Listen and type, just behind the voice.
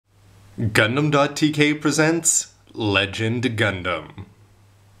Gundam.tk presents Legend Gundam.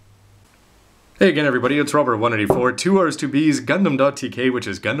 Hey again everybody, it's Robert184, 2Rs2B's Gundam.tk, which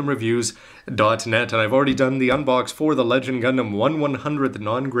is GundamReviews.net, and I've already done the unbox for the Legend Gundam 1/100th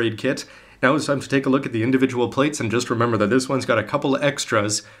non-grade kit. Now it's time to take a look at the individual plates, and just remember that this one's got a couple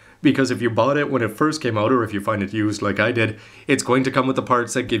extras, because if you bought it when it first came out, or if you find it used like I did, it's going to come with the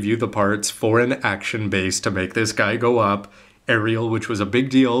parts that give you the parts for an action base to make this guy go up, Ariel, which was a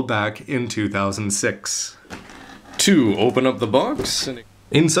big deal back in 2006. To open up the box,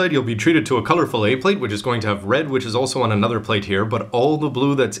 inside you'll be treated to a colorful A plate, which is going to have red, which is also on another plate here, but all the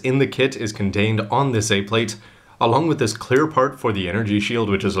blue that's in the kit is contained on this A plate, along with this clear part for the energy shield,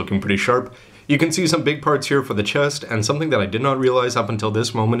 which is looking pretty sharp. You can see some big parts here for the chest, and something that I did not realize up until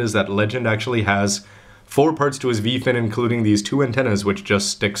this moment is that Legend actually has 4 parts to his V-fin, including these 2 antennas, which just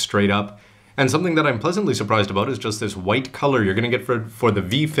stick straight up. And something that I'm pleasantly surprised about is just this white color you're going to get for the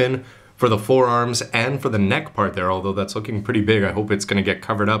V-fin, for the forearms, and for the neck part there, although that's looking pretty big. I hope it's going to get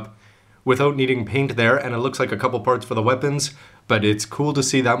covered up without needing paint there, and it looks like a couple parts for the weapons, but it's cool to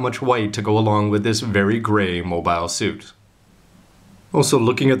see that much white to go along with this very gray mobile suit. Also,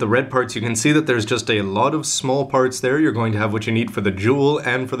 looking at the red parts, you can see that there's just a lot of small parts there. You're going to have what you need for the jewel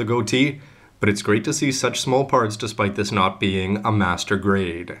and for the goatee, but it's great to see such small parts despite this not being a master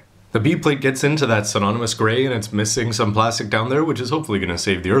grade. The B plate gets into that synonymous gray, and it's missing some plastic down there, which is hopefully going to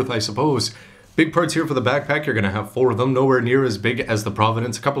save the Earth, I suppose. Big parts here for the backpack, you're going to have 4 of them, nowhere near as big as the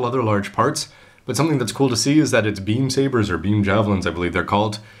Providence, a couple other large parts. But something that's cool to see is that it's beam sabers, or beam javelins I believe they're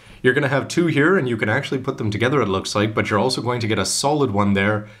called. You're going to have 2 here, and you can actually put them together it looks like, but you're also going to get a solid one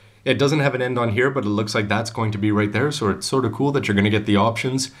there. It doesn't have an end on here, but it looks like that's going to be right there, so it's sort of cool that you're going to get the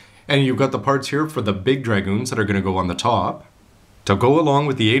options. And you've got the parts here for the big Dragoons that are going to go on the top. To go along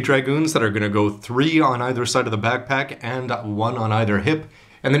with the 8 Dragoons that are going to go 3 on either side of the backpack and 1 on either hip,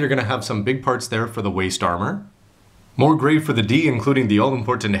 and then you're going to have some big parts there for the waist armor. More gray for the D, including the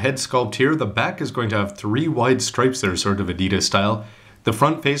all-important head sculpt here. The back is going to have 3 wide stripes that are sort of Adidas style. The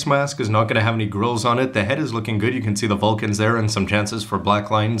front face mask is not going to have any grills on it. The head is looking good. You can see the Vulcans there and some chances for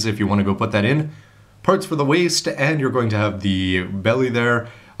black lines if you want to go put that in. Parts for the waist, and you're going to have the belly there,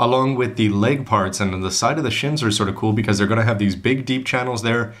 along with the leg parts, and on the side of the shins are sort of cool because they're going to have these big deep channels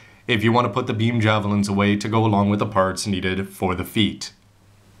there if you want to put the beam javelins away to go along with the parts needed for the feet.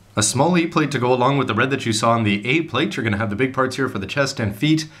 A small E plate to go along with the red that you saw on the A plate. You're going to have the big parts here for the chest and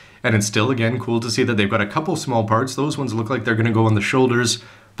feet, and it's still again cool to see that they've got a couple small parts. Those ones look like they're going to go on the shoulders,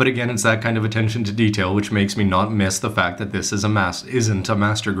 but again it's that kind of attention to detail which makes me not miss the fact that this is isn't a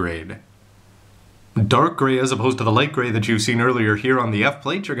master grade. Dark gray as opposed to the light gray that you've seen earlier here on the F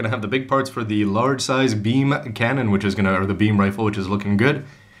plate. You're going to have the big parts for the large size beam cannon, which is or the beam rifle, which is looking good.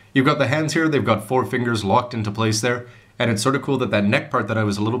 You've got the hands here, they've got 4 fingers locked into place there, and it's sort of cool that that neck part that I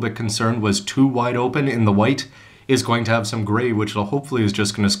was a little bit concerned was too wide open in the white is going to have some gray, which hopefully is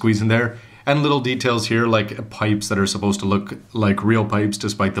just going to squeeze in there, and little details here like pipes that are supposed to look like real pipes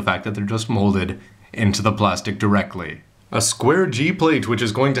despite the fact that they're just molded into the plastic directly. A square G plate, which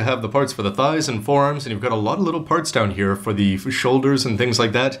is going to have the parts for the thighs and forearms, and you've got a lot of little parts down here for the shoulders and things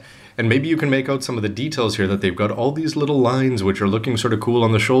like that. And maybe you can make out some of the details here that they've got all these little lines which are looking sort of cool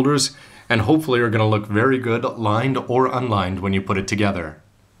on the shoulders, and hopefully are going to look very good lined or unlined when you put it together.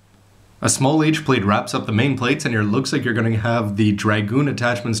 A small H plate wraps up the main plates, and it looks like you're going to have the Dragoon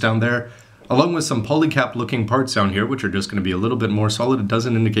attachments down there, along with some polycap looking parts down here, which are just going to be a little bit more solid. It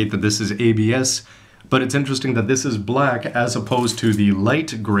doesn't indicate that this is ABS. But it's interesting that this is black as opposed to the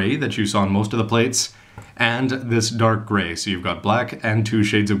light gray that you saw on most of the plates, and this dark gray. So you've got black and 2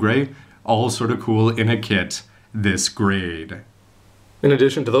 shades of gray, all sort of cool in a kit this grade. In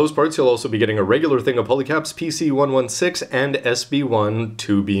addition to those parts, you'll also be getting a regular thing of polycaps, PC116 and SB1,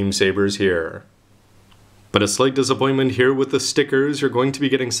 2 beam sabers here. But a slight disappointment here with the stickers. You're going to be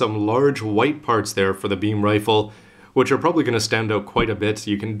getting some large white parts there for the beam rifle, which are probably going to stand out quite a bit.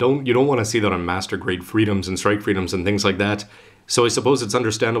 You don't want to see that on master grade freedoms and strike freedoms and things like that. So I suppose it's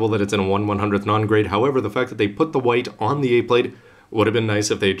understandable that it's in a 1/100th non-grade. However, the fact that they put the white on the A plate would have been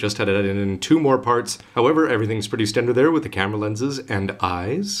nice if they just had added in 2 more parts. However, everything's pretty standard there with the camera lenses and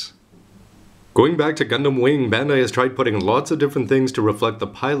eyes. Going back to Gundam Wing, Bandai has tried putting lots of different things to reflect the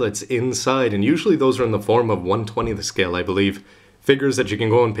pilots inside, and usually those are in the form of 1/20th scale, I believe. Figures that you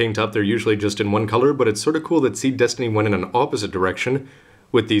can go and paint up, they're usually just in one color, but it's sort of cool that Seed Destiny went in an opposite direction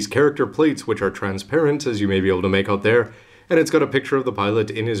with these character plates, which are transparent, as you may be able to make out there, and it's got a picture of the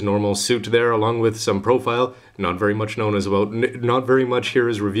pilot in his normal suit there, along with some profile. Not very much here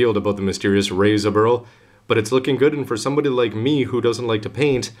is revealed about the mysterious Ray Zaburl, but it's looking good, and for somebody like me who doesn't like to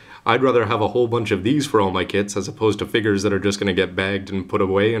paint, I'd rather have a whole bunch of these for all my kits as opposed to figures that are just going to get bagged and put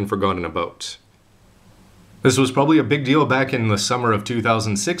away and forgotten about. This was probably a big deal back in the summer of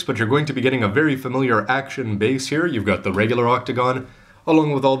 2006, but you're going to be getting a very familiar action base here. You've got the regular octagon,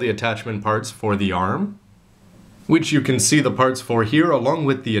 along with all the attachment parts for the arm, which you can see the parts for here, along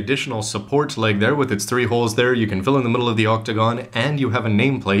with the additional support leg there with its 3 holes there. You can fill in the middle of the octagon, and you have a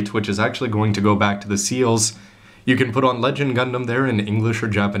nameplate, which is actually going to go back to the seals. You can put on Legend Gundam there in English or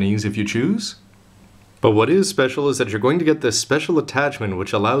Japanese if you choose. But what is special is that you're going to get this special attachment,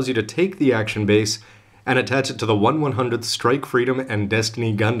 which allows you to take the action base and attach it to the 1/100th Strike Freedom and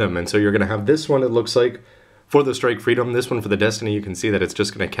Destiny Gundam. And so you're going to have this one, it looks like, for the Strike Freedom. This one for the Destiny, you can see that it's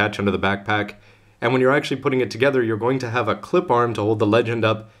just going to catch under the backpack. And when you're actually putting it together, you're going to have a clip arm to hold the Legend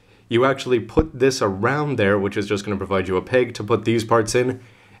up. You actually put this around there, which is just going to provide you a peg to put these parts in.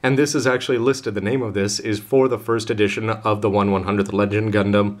 And this is actually listed, the name of this is for the first edition of the 1/100th Legend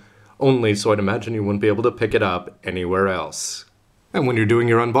Gundam only, so I'd imagine you wouldn't be able to pick it up anywhere else. And when you're doing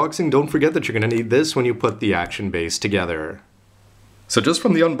your unboxing, don't forget that you're going to need this when you put the action base together. So just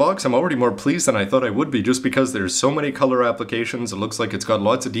from the unbox, I'm already more pleased than I thought I would be, just because there's so many color applications. It looks like it's got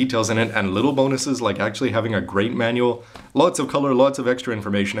lots of details in it, and little bonuses like actually having a great manual, lots of color, lots of extra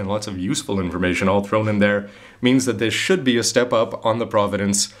information, and lots of useful information all thrown in there, means that this should be a step up on the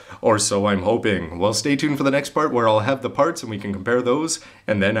Providence, or so I'm hoping. Well, stay tuned for the next part where I'll have the parts and we can compare those,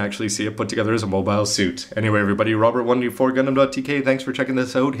 and then actually see it put together as a mobile suit. Anyway, everybody, Robert184 Gundam.tk, thanks for checking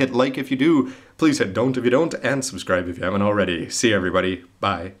this out. Hit like if you do, please hit don't if you don't, and subscribe if you haven't already. See you, everybody.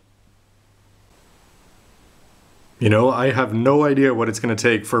 Bye. You know, I have no idea what it's going to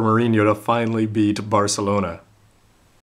take for Mourinho to finally beat Barcelona.